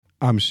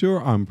I'm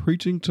sure I'm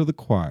preaching to the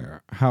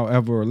choir.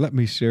 However, let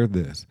me share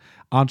this.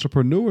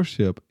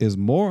 Entrepreneurship is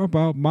more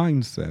about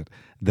mindset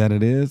than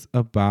it is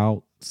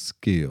about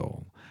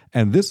skill.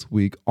 And this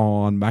week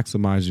on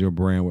Maximize Your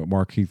Brand with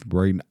Markeith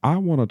Braden, I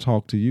want to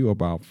talk to you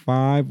about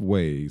 5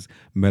 ways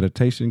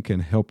meditation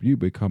can help you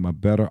become a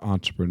better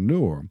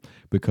entrepreneur,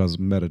 because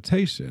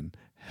meditation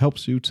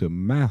helps you to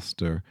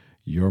master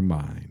your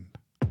mind.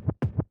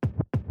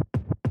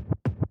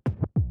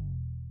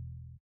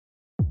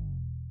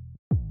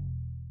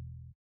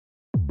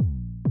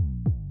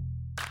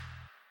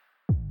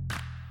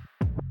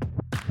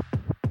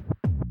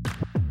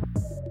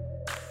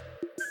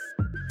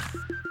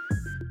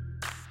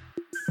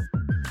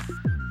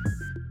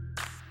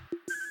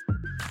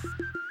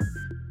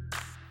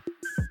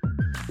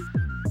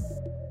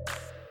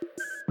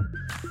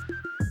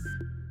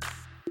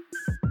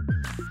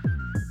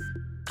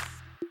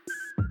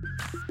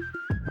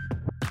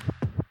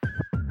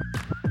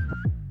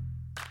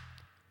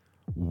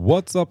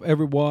 What's up,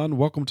 everyone?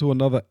 Welcome to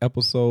another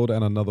episode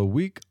and another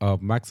week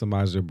of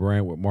Maximize Your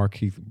Brand with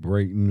Markeith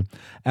Braden.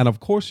 And of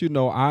course, you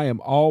know, I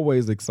am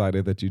always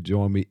excited that you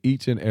join me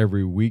each and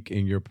every week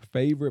in your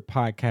favorite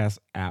podcast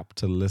app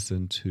to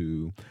listen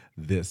to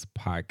this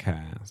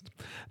podcast.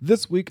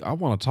 This week, I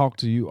want to talk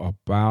to you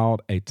about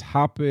a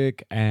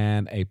topic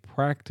and a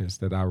practice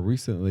that I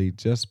recently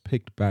just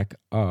picked back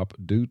up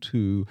due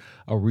to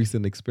a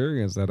recent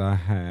experience that I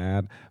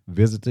had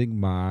visiting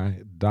my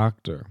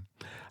doctor.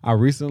 I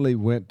recently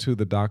went to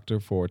the doctor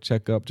for a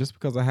checkup just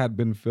because I had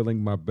been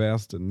feeling my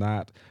best and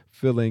not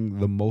feeling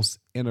the most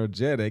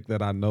energetic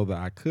that I know that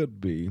I could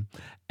be,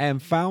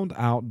 and found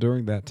out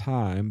during that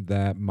time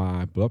that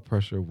my blood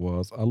pressure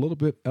was a little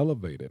bit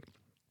elevated.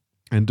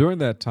 And during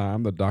that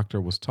time, the doctor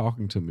was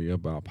talking to me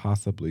about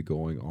possibly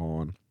going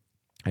on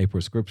a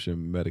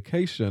prescription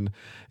medication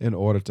in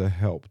order to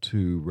help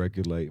to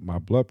regulate my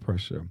blood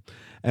pressure.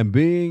 And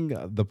being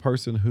the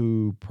person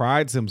who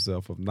prides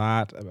himself of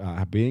not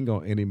being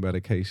on any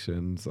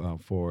medications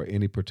for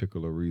any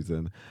particular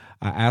reason,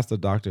 I asked the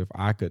doctor if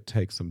I could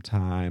take some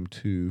time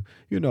to,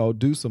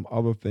 do some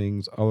other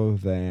things other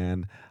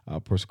than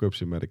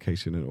prescription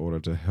medication in order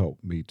to help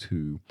me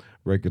to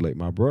regulate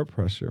my blood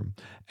pressure.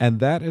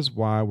 And that is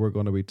why we're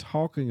going to be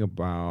talking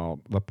about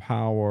the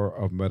power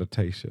of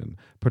meditation,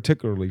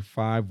 particularly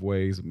 5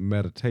 ways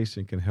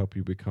meditation can help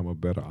you become a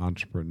better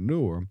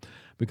entrepreneur,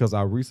 because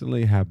I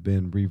recently have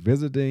been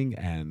revisiting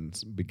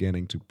and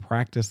beginning to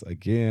practice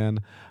again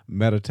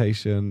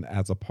meditation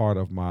as a part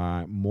of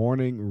my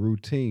morning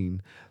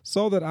routine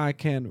so that I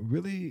can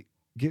really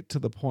get to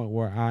the point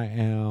where I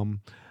am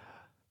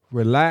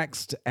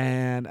relaxed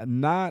and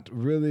not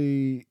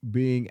really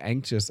being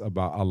anxious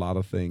about a lot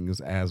of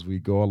things as we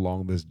go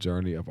along this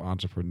journey of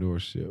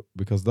entrepreneurship.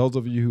 Because those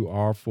of you who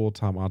are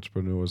full-time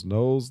entrepreneurs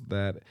knows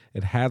that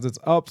it has its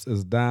ups,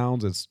 its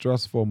downs, its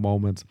stressful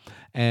moments,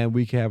 and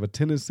we can have a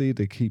tendency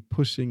to keep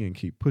pushing and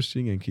keep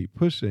pushing and keep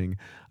pushing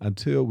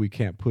until we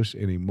can't push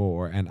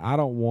anymore. And I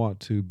don't want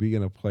to be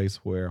in a place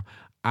where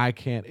I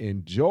can't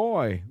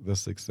enjoy the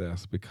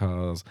success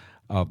because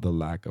of the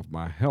lack of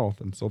my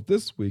health. And so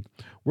this week,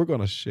 we're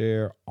going to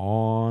share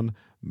on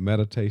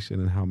meditation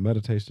and how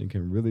meditation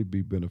can really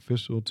be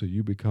beneficial to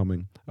you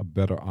becoming a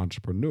better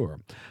entrepreneur.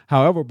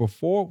 However,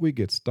 before we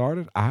get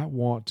started, I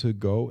want to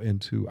go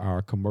into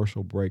our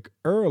commercial break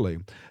early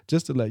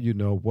just to let you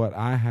know what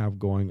I have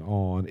going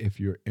on if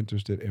you're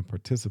interested in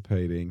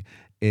participating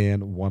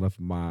in one of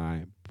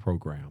my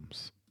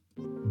programs.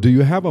 Do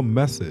you have a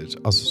message,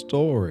 a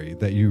story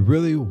that you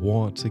really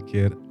want to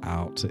get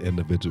out to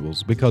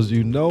individuals because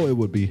you know it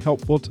would be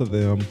helpful to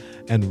them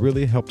and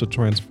really help to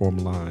transform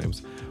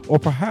lives? Or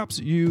perhaps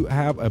you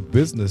have a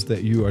business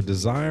that you are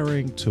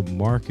desiring to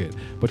market,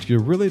 but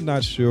you're really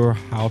not sure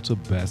how to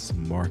best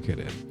market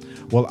it.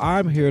 Well,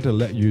 I'm here to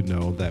let you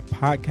know that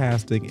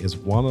podcasting is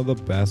one of the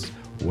best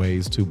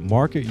ways to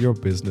market your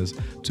business,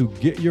 to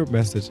get your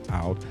message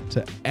out,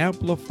 to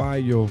amplify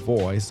your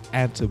voice,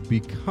 and to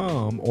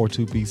become or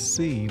to be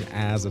seen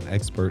as an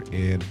expert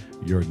in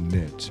your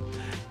niche.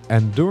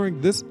 And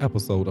during this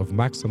episode of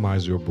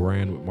Maximize Your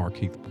Brand with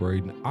Markeith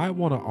Braden, I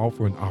want to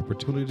offer an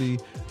opportunity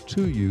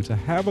to you to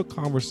have a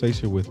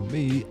conversation with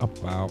me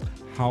about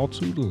how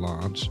to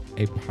launch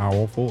a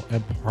powerful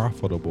and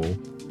profitable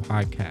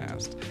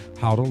podcast.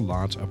 How to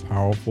launch a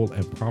powerful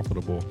and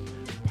profitable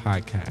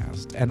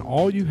podcast. And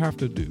all you have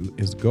to do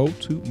is go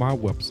to my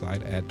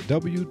website at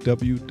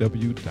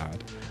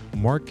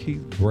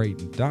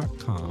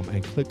www.markeithbraden.com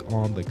and click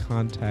on the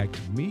Contact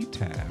Me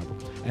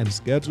tab and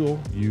schedule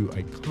you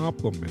a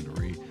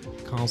complimentary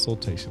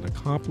consultation, a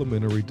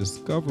complimentary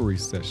discovery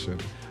session,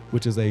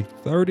 which is a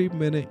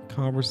 30-minute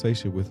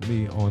conversation with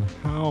me on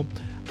how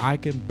I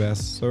can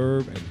best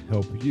serve and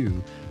help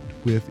you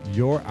with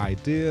your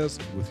ideas,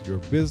 with your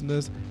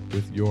business,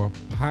 with your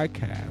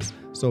podcast,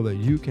 so that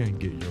you can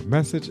get your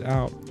message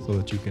out, so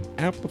that you can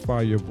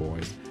amplify your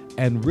voice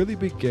and really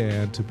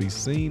begin to be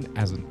seen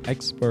as an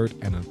expert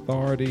and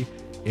authority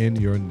in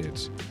your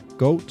niche.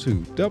 Go to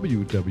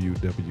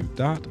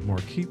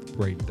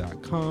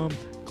www.markeithbraden.com,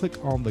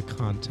 click on the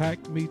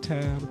Contact Me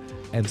tab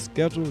and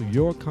schedule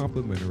your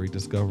complimentary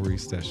discovery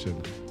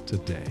session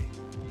today.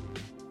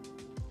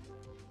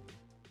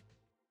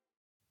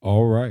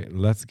 All right,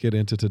 let's get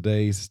into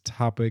today's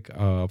topic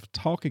of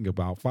talking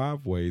about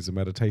 5 ways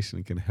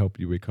meditation can help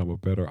you become a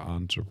better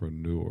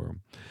entrepreneur.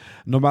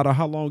 No matter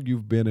how long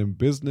you've been in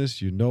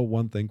business, you know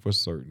one thing for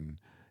certain.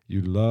 You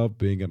love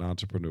being an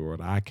entrepreneur.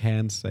 And I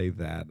can say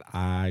that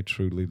I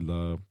truly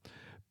love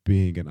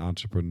being an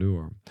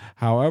entrepreneur.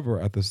 However,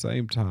 at the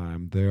same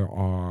time, there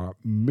are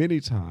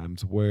many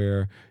times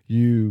where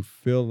you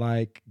feel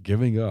like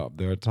giving up.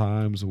 There are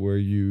times where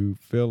you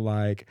feel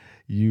like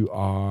you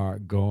are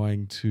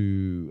going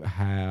to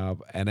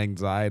have an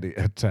anxiety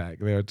attack.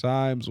 There are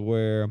times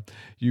where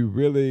you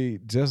really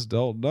just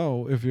don't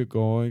know if you're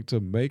going to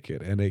make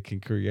it, and it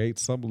can create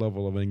some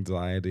level of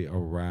anxiety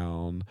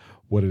around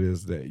what it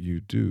is that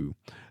you do.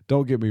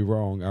 Don't get me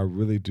wrong, I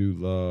really do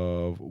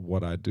love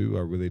what I do.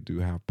 I really do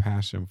have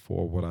passion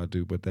for what I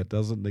do, but that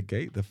doesn't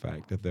negate the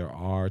fact that there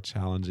are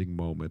challenging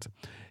moments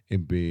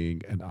in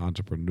being an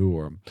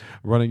entrepreneur.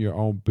 Running your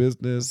own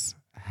business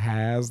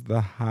has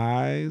the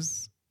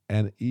highs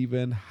and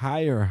even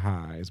higher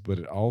highs, but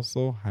it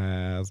also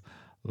has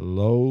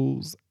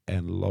lows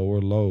and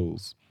lower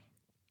lows.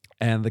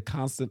 And the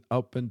constant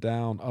up and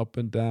down, up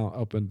and down,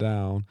 up and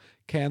down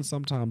can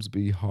sometimes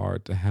be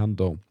hard to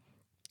handle.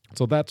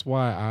 So that's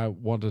why I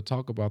want to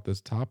talk about this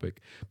topic,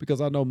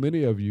 because I know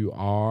many of you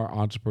are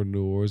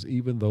entrepreneurs,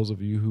 even those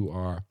of you who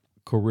are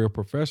career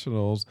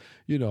professionals.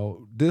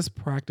 This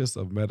practice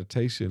of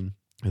meditation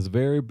is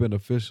very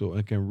beneficial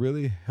and can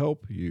really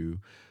help you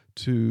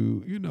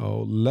to,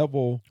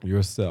 level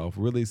yourself,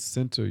 really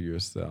center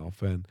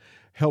yourself, and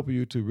help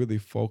you to really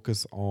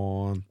focus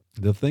on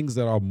the things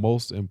that are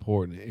most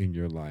important in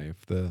your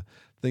life, the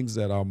things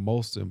that are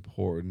most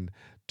important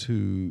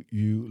to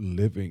you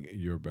living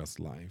your best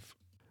life.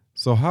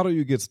 So, how do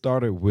you get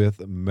started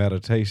with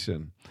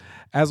meditation?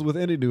 As with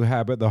any new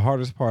habit, the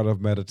hardest part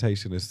of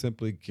meditation is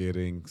simply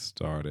getting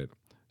started.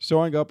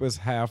 Showing up is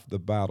half the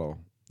battle.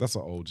 That's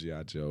an old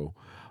G.I. Joe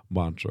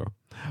mantra.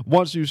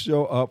 Once you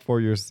show up for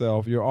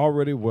yourself, you're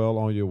already well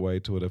on your way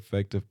to an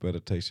effective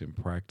meditation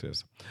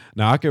practice.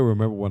 Now, I can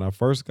remember when I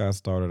first got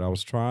started, I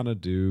was trying to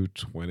do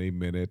 20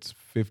 minutes,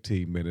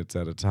 15 minutes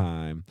at a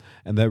time,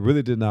 and that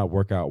really did not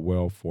work out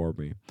well for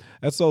me.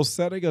 And so,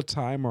 setting a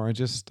timer and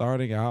just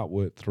starting out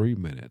with 3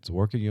 minutes,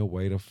 working your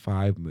way to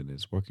 5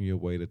 minutes, working your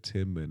way to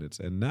 10 minutes,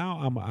 and now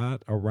I'm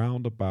at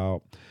around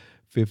about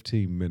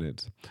 15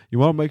 minutes. You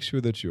want to make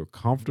sure that you're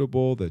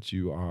comfortable, that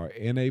you are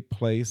in a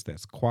place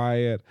that's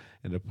quiet,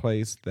 in a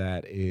place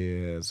that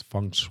is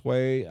feng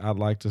shui, I'd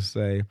like to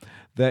say,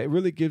 that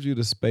really gives you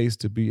the space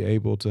to be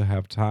able to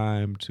have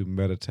time to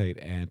meditate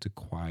and to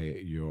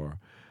quiet your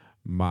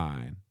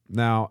mind.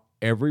 Now,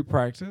 every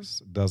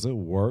practice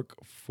doesn't work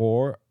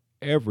for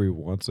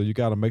everyone, so you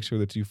got to make sure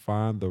that you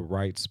find the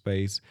right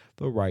space,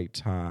 the right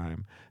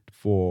time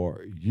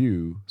for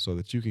you so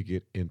that you can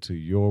get into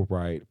your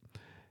right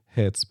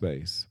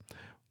headspace.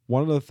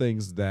 One of the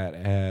things that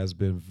has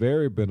been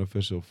very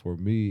beneficial for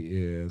me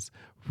is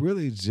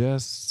really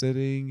just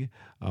sitting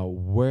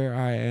where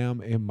I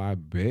am in my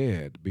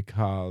bed,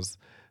 because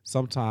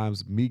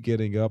sometimes me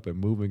getting up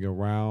and moving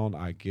around,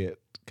 I get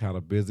kind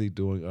of busy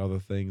doing other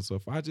things. So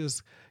if I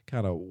just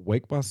kind of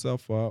wake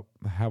myself up,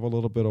 have a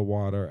little bit of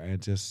water,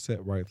 and just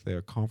sit right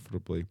there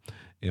comfortably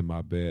in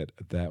my bed,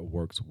 that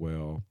works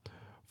well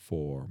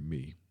for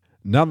me.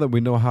 Now that we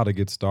know how to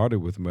get started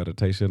with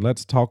meditation,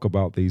 let's talk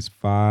about these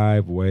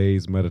 5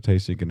 ways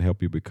meditation can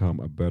help you become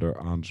a better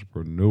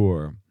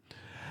entrepreneur.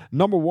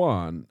 Number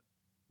 1,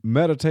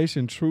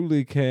 meditation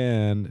truly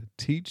can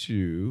teach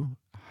you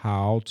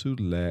how to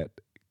let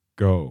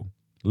go.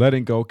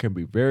 Letting go can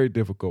be very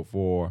difficult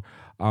for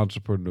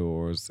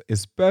entrepreneurs,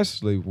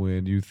 especially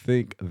when you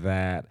think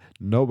that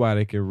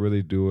nobody can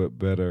really do it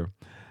better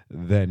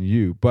than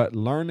you. But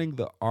learning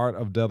the art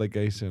of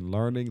delegation,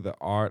 learning the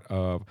art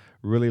of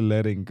really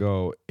letting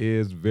go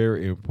is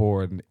very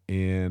important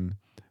in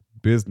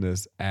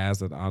business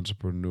as an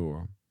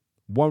entrepreneur.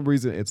 One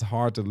reason it's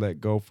hard to let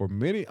go for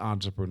many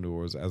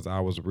entrepreneurs, as I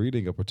was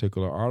reading a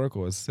particular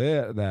article, it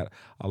said that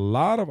a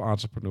lot of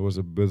entrepreneurs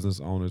and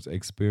business owners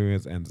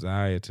experience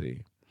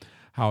anxiety.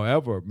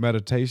 However,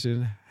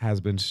 meditation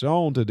has been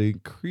shown to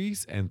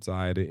decrease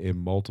anxiety in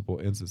multiple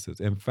instances.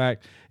 In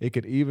fact, it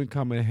could even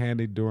come in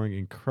handy during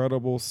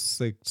incredible,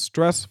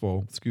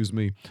 stressful,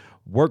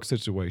 work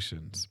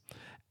situations.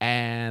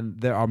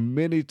 And there are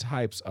many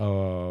types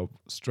of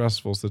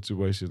stressful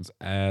situations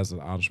as an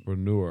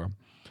entrepreneur.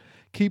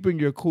 Keeping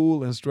your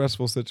cool in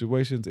stressful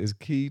situations is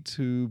key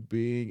to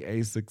being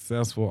a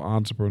successful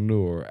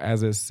entrepreneur,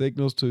 as it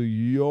signals to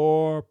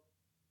your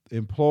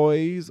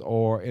employees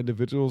or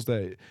individuals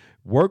that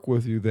work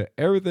with you that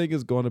everything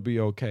is going to be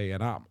okay.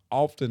 And I'm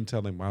often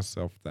telling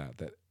myself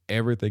that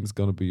everything's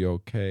going to be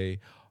okay.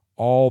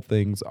 All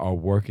things are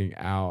working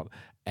out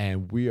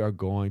and we are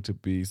going to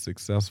be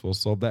successful.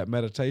 So that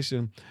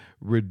meditation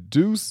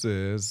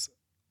reduces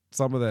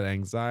some of that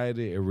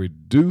anxiety. It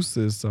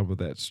reduces some of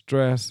that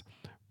stress,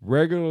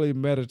 Regularly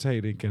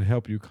meditating can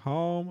help you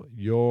calm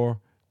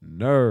your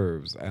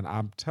nerves. And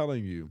I'm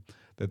telling you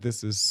that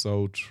this is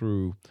so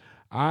true.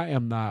 I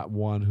am not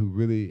one who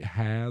really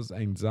has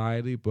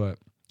anxiety, but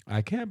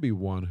I can be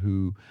one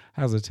who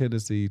has a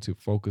tendency to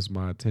focus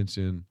my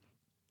attention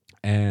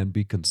and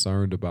be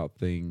concerned about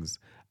things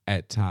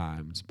at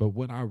times. But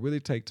when I really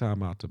take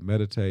time out to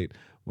meditate,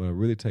 when I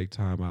really take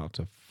time out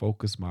to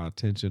focus my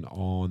attention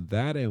on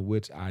that in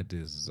which I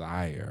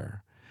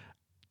desire,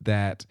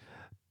 that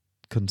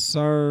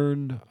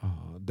concern,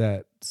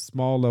 that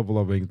small level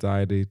of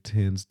anxiety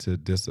tends to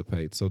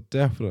dissipate. So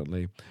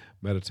definitely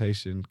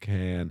meditation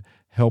can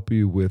help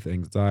you with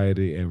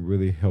anxiety and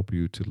really help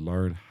you to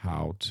learn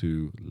how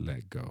to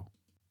let go.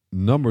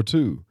 Number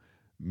two,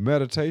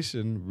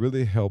 meditation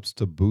really helps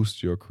to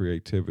boost your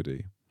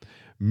creativity.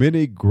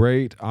 Many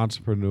great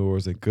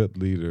entrepreneurs and good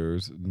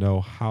leaders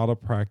know how to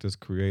practice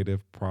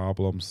creative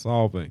problem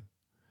solving.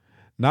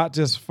 Not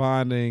just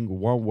finding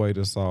one way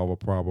to solve a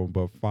problem,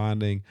 but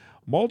finding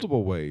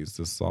multiple ways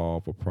to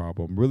solve a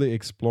problem, really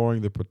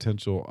exploring the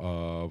potential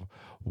of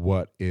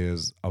what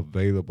is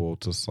available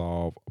to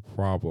solve a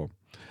problem.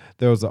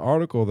 There was an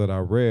article that I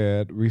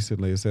read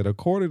recently. It said,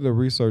 according to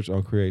research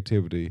on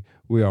creativity,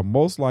 we are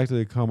most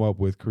likely to come up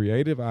with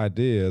creative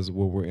ideas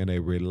when we're in a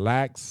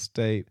relaxed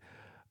state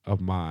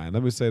of mind.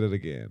 Let me say that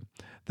again.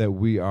 That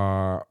we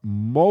are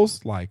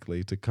most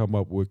likely to come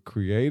up with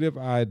creative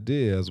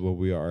ideas when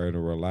we are in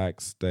a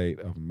relaxed state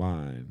of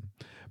mind.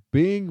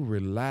 Being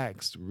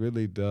relaxed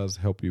really does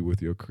help you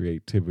with your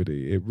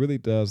creativity. It really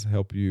does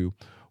help you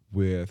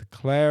with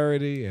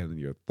clarity and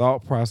your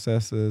thought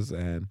processes,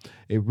 and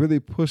it really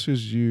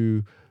pushes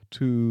you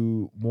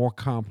to more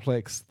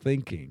complex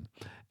thinking.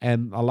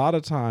 And a lot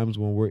of times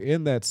when we're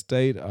in that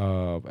state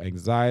of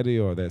anxiety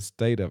or that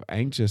state of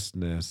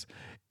anxiousness,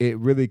 it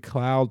really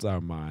clouds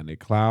our mind. It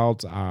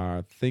clouds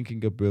our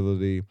thinking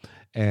ability.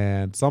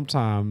 And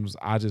sometimes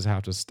I just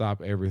have to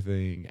stop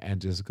everything and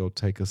just go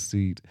take a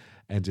seat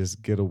and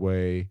just get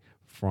away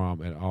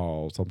from it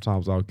all.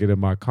 Sometimes I'll get in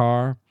my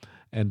car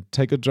and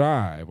take a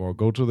drive or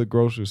go to the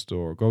grocery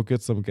store, go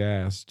get some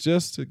gas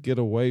just to get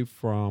away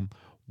from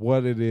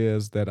what it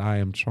is that I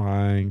am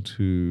trying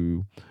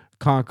to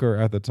conquer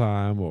at the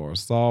time or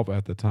solve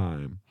at the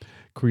time.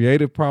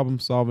 Creative problem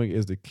solving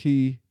is the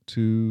key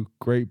to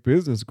great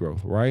business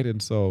growth, right?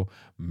 And so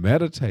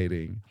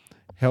meditating,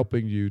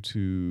 helping you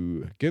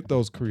to get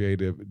those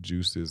creative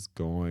juices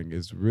going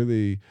is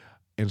really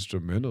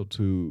instrumental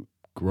to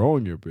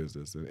growing your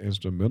business and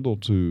instrumental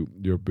to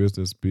your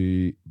business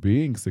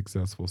being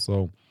successful.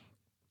 So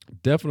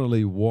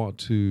definitely want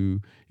to,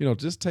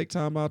 just take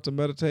time out to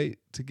meditate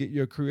to get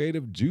your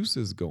creative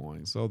juices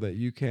going so that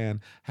you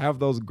can have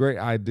those great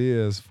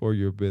ideas for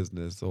your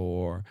business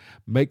or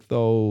make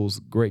those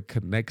great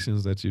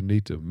connections that you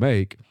need to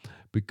make,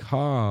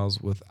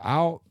 because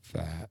without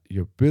that,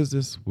 your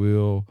business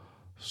will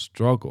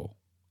struggle.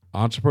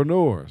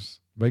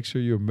 Entrepreneurs, make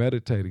sure you're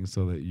meditating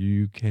so that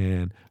you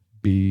can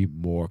be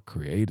more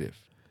creative.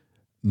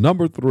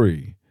 Number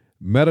three,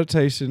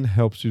 meditation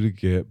helps you to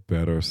get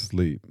better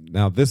sleep.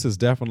 Now, this is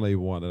definitely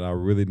one that I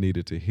really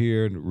needed to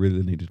hear and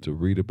really needed to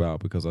read about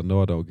because I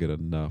know I don't get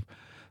enough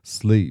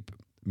sleep.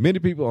 Many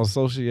people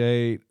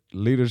associate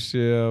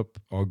leadership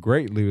or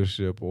great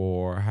leadership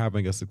or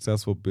having a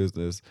successful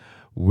business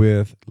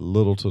with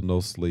little to no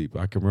sleep.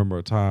 I can remember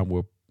a time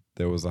where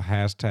there was a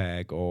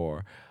hashtag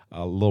or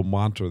a little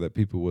mantra that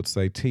people would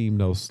say, team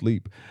no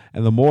sleep.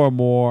 And the more and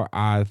more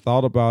I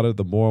thought about it,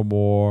 the more and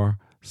more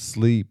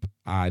sleep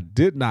I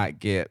did not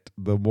get,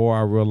 the more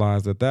I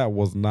realized that that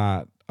was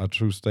not a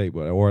true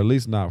statement, or at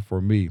least not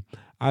for me.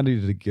 I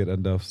needed to get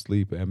enough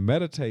sleep, and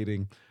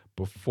meditating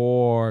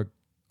before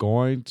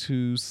going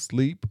to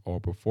sleep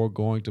or before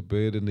going to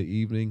bed in the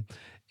evening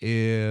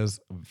is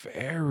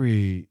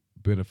very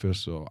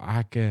beneficial.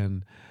 I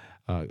can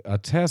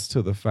attest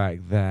to the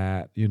fact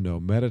that,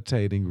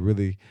 meditating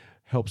really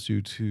helps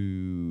you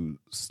to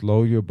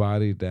slow your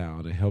body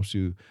down. It helps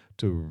you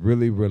to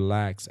really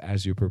relax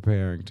as you're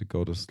preparing to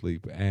go to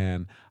sleep.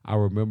 And I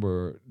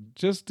remember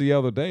just the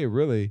other day,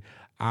 really,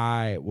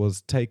 I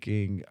was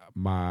taking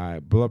my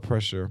blood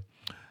pressure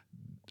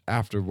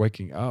after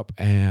waking up,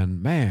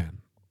 and man,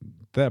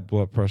 that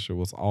blood pressure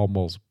was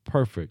almost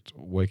perfect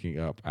waking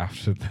up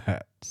after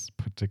that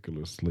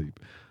particular sleep.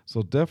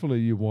 So definitely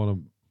you want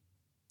to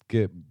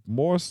get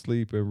more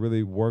sleep and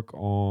really work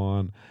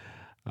on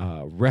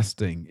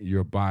resting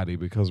your body,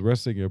 because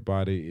resting your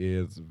body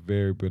is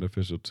very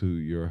beneficial to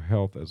your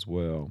health as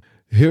well.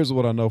 Here's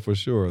what I know for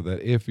sure,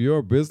 that if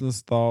your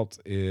business thoughts,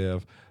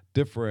 if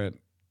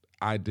different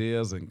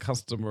ideas and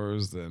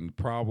customers and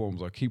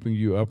problems are keeping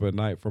you up at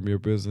night from your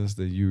business,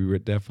 then you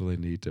definitely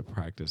need to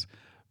practice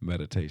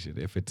meditation.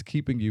 If it's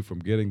keeping you from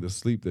getting the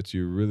sleep that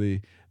you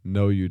really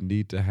know you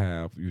need to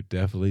have, you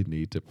definitely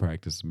need to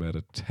practice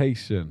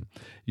meditation.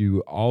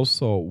 You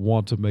also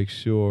want to make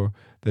sure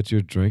that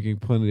you're drinking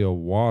plenty of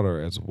water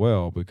as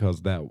well,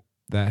 because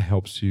that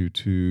helps you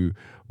to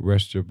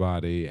rest your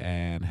body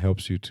and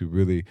helps you to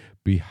really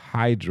be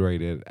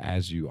hydrated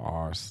as you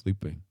are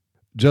sleeping.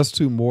 Just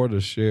two more to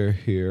share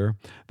here.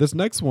 This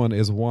next one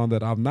is one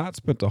that I've not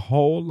spent a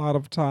whole lot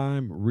of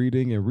time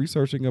reading and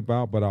researching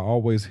about, but I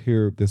always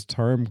hear this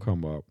term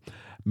come up.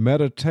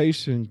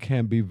 Meditation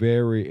can be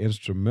very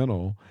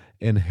instrumental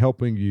in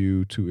helping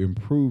you to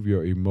improve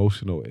your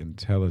emotional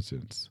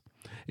intelligence.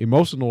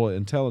 Emotional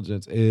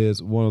intelligence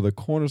is one of the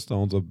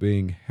cornerstones of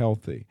being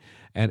healthy,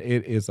 and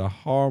it is a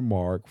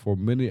hallmark for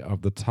many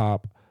of the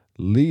top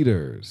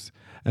leaders.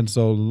 And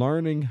so,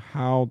 learning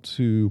how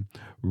to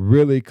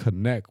really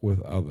connect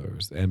with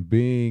others and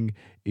being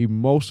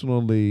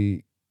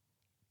emotionally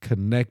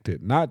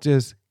connected, not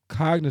just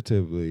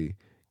cognitively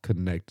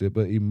connected,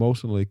 but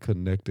emotionally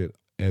connected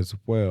as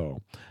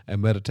well.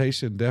 And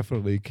meditation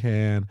definitely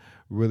can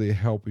really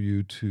help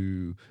you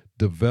to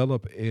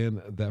develop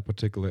in that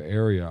particular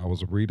area. I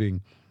was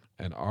reading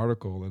an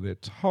article and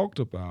it talked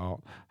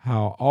about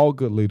how all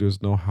good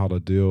leaders know how to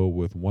deal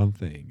with one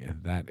thing,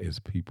 and that is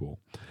people.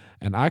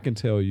 And I can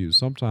tell you,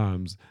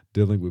 sometimes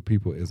dealing with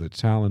people is a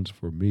challenge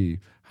for me.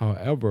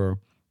 However,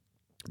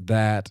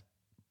 that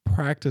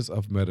practice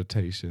of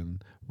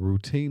meditation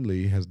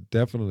routinely has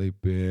definitely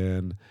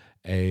been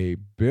a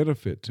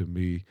benefit to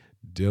me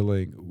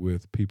dealing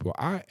with people.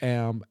 I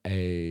am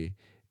a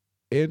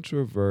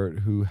introvert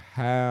who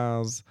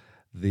has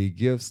the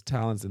gifts,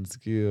 talents, and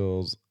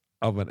skills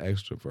of an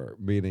extrovert,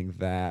 meaning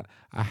that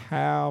I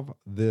have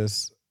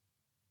this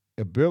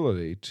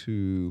ability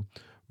to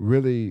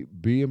really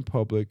be in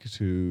public,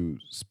 to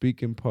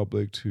speak in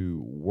public,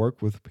 to work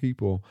with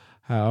people.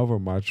 However,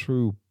 my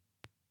true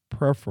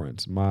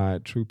preference, my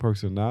true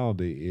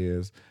personality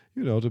is,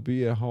 to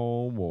be at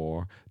home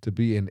or to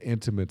be in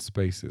intimate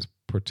spaces,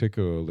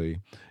 particularly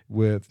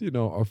with,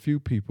 a few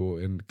people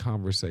in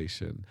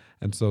conversation.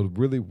 And so,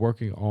 really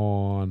working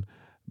on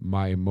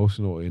my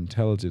emotional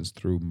intelligence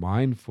through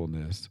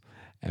mindfulness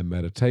and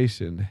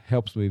meditation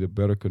helps me to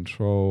better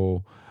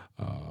control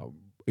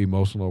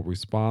emotional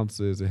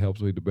responses. It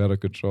helps me to better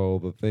control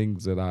the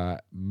things that I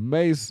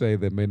may say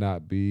that may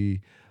not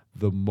be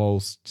the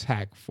most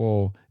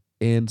tactful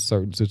in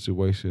certain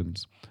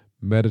situations.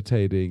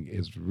 Meditating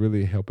is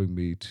really helping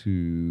me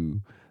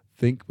to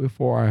think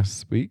before I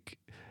speak,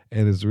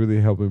 and it's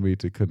really helping me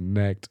to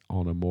connect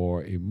on a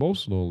more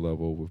emotional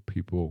level with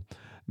people.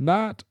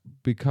 Not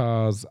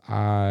because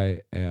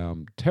I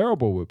am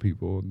terrible with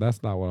people,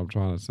 that's not what I'm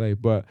trying to say,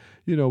 but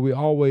we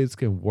always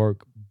can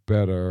work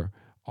better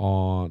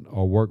on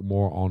or work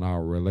more on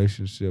our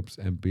relationships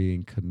and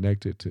being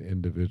connected to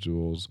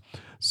individuals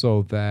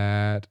so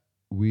that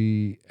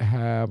we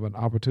have an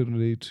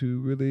opportunity to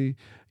really,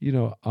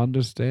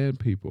 understand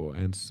people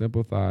and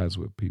sympathize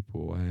with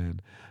people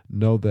and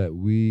know that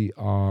we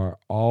are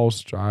all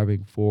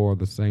striving for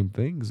the same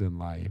things in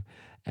life.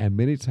 And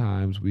many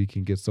times we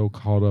can get so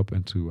caught up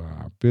into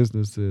our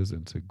businesses,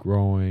 into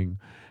growing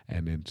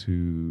and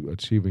into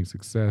achieving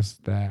success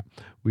that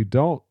we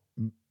don't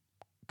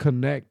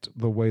connect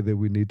the way that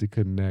we need to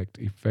connect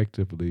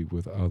effectively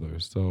with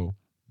others. So,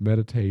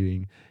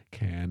 meditating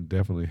can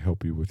definitely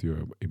help you with your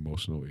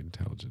emotional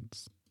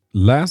intelligence.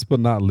 Last but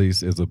not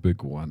least is a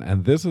big one.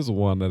 And this is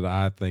one that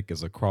I think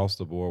is across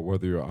the board,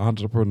 whether you're an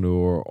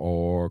entrepreneur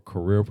or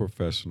career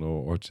professional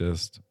or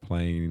just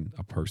plain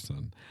a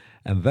person.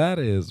 And that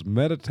is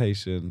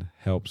meditation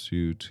helps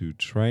you to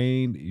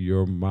train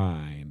your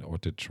mind or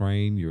to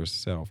train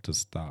yourself to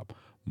stop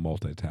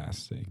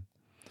multitasking.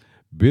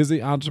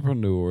 Busy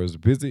entrepreneurs,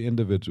 busy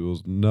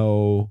individuals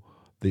know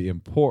the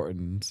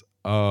importance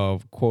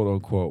of quote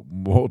unquote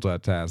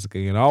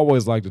multitasking. And I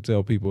always like to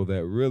tell people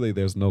that really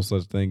there's no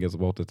such thing as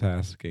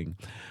multitasking.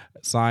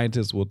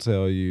 Scientists will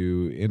tell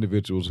you,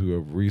 individuals who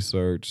have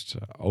researched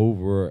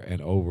over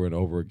and over and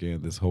over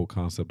again this whole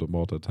concept of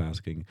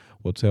multitasking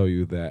will tell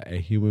you that a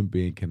human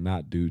being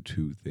cannot do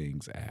two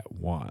things at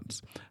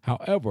once.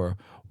 However,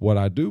 what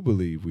I do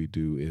believe we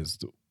do is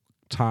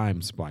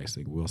time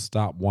splicing. We'll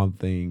stop one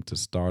thing to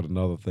start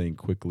another thing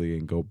quickly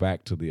and go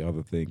back to the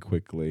other thing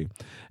quickly.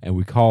 And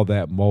we call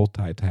that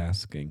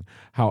multitasking.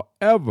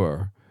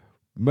 However,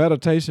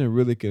 meditation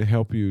really can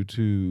help you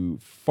to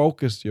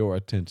focus your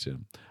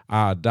attention.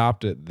 I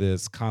adopted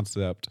this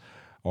concept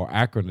or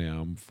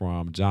acronym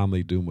from John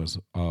Lee Dumas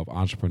of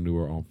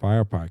Entrepreneur on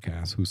Fire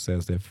podcast, who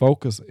says that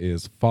focus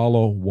is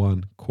follow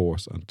one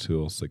course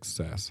until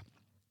success.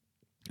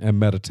 And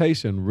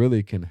meditation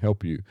really can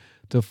help you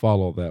to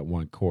follow that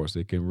one course.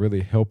 It can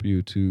really help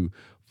you to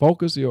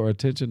focus your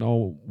attention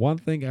on one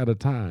thing at a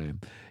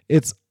time.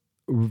 It's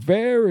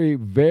very,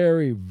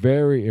 very,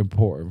 very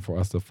important for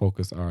us to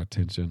focus our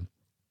attention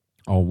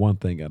on one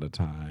thing at a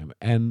time.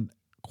 And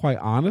quite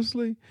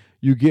honestly,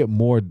 you get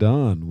more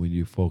done when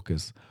you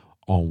focus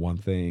on one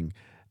thing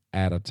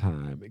at a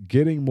time.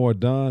 Getting more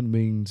done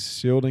means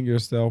shielding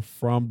yourself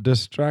from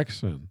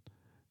distraction,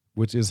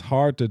 which is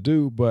hard to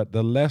do, but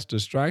the less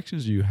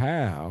distractions you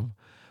have,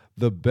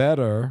 the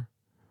better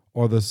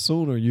or the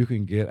sooner you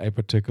can get a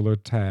particular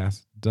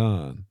task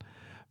done.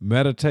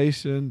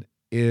 Meditation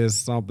is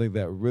something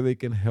that really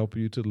can help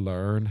you to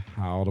learn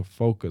how to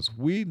focus.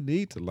 We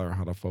need to learn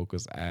how to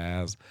focus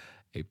as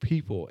a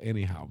people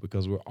anyhow,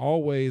 because we're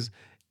always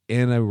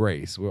in a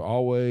race. We're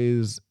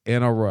always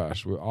in a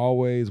rush. We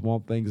always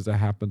want things to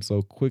happen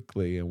so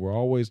quickly, and we're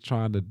always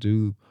trying to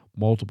do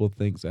multiple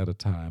things at a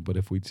time. But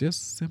if we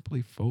just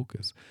simply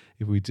focus,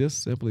 if we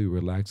just simply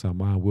relax our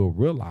mind, we'll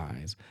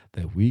realize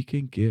that we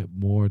can get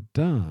more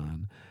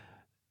done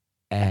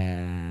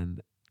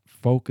and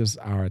focus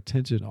our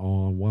attention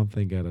on one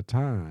thing at a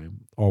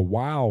time, or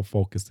while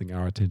focusing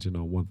our attention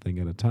on one thing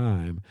at a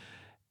time,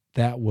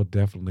 that will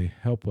definitely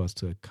help us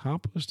to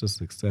accomplish the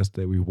success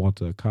that we want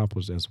to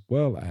accomplish, as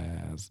well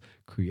as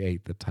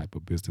create the type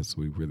of business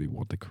we really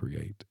want to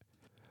create.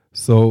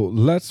 So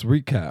let's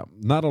recap.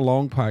 Not a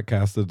long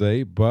podcast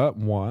today, but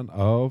one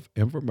of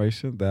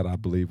information that I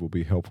believe will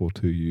be helpful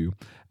to you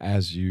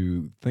as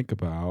you think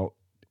about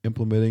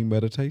implementing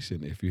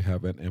meditation, if you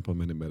haven't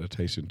implemented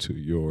meditation to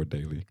your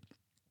daily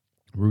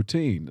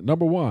routine.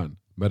 Number one,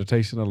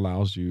 meditation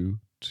allows you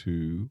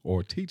to,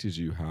 or teaches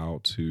you how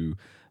to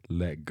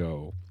let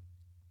go.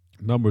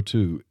 Number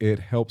two, it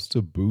helps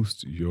to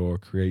boost your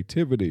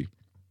creativity.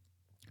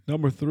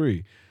 Number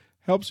three,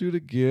 helps you to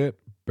get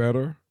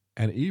better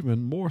and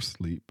even more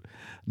sleep.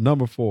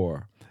 Number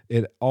four,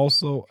 it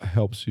also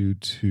helps you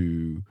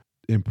to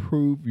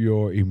improve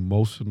your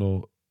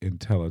emotional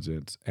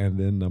intelligence. And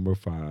then number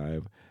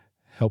five,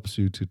 helps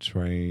you to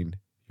train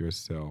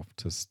yourself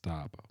to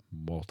stop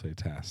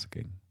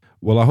multitasking.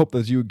 Well, I hope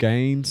that you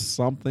gained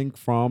something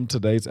from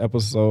today's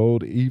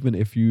episode. Even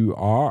if you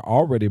are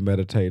already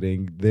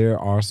meditating, there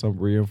are some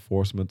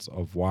reinforcements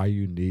of why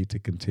you need to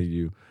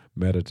continue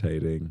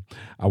meditating.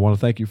 I want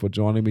to thank you for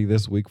joining me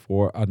this week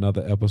for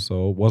another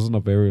episode. Wasn't a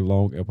very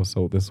long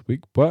episode this week,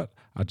 but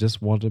I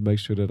just wanted to make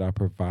sure that I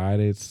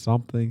provided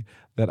something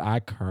that I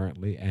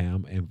currently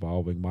am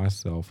involving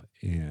myself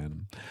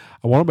in.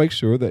 I want to make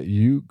sure that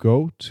you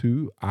go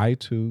to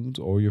iTunes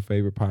or your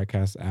favorite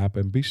podcast app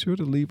and be sure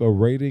to leave a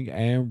rating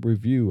and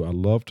review. I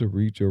love to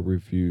read your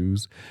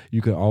reviews.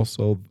 You can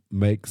also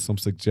make some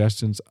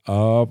suggestions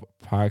of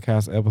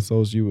podcast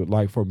episodes you would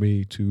like for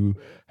me to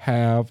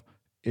have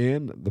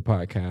in the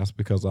podcast,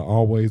 because I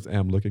always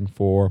am looking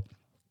for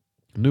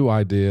new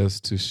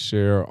ideas to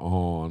share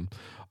on.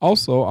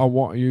 Also, I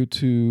want you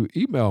to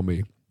email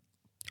me.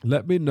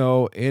 Let me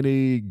know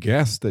any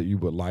guests that you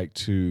would like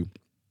to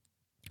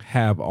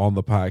have on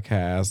the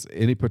podcast,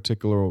 any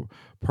particular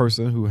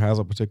person who has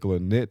a particular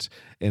niche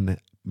in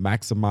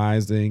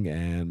maximizing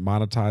and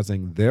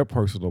monetizing their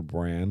personal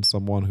brand,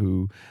 someone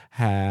who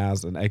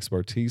has an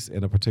expertise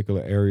in a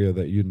particular area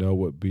that you know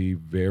would be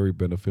very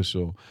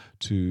beneficial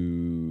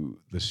to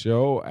the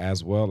show,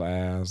 as well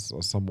as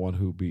someone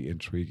who would be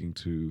intriguing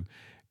to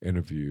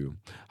interview.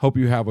 Hope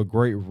you have a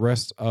great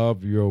rest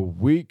of your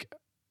week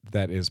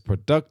that is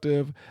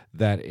productive,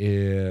 that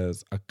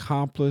is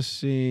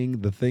accomplishing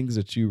the things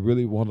that you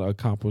really want to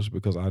accomplish,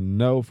 because I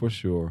know for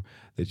sure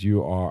that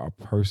you are a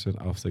person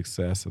of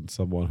success and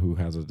someone who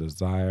has a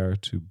desire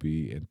to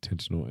be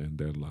intentional in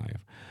their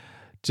life.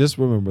 Just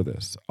remember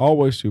this,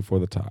 always shoot for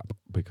the top,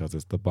 because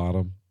it's the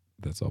bottom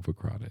that's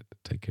overcrowded.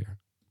 Take care.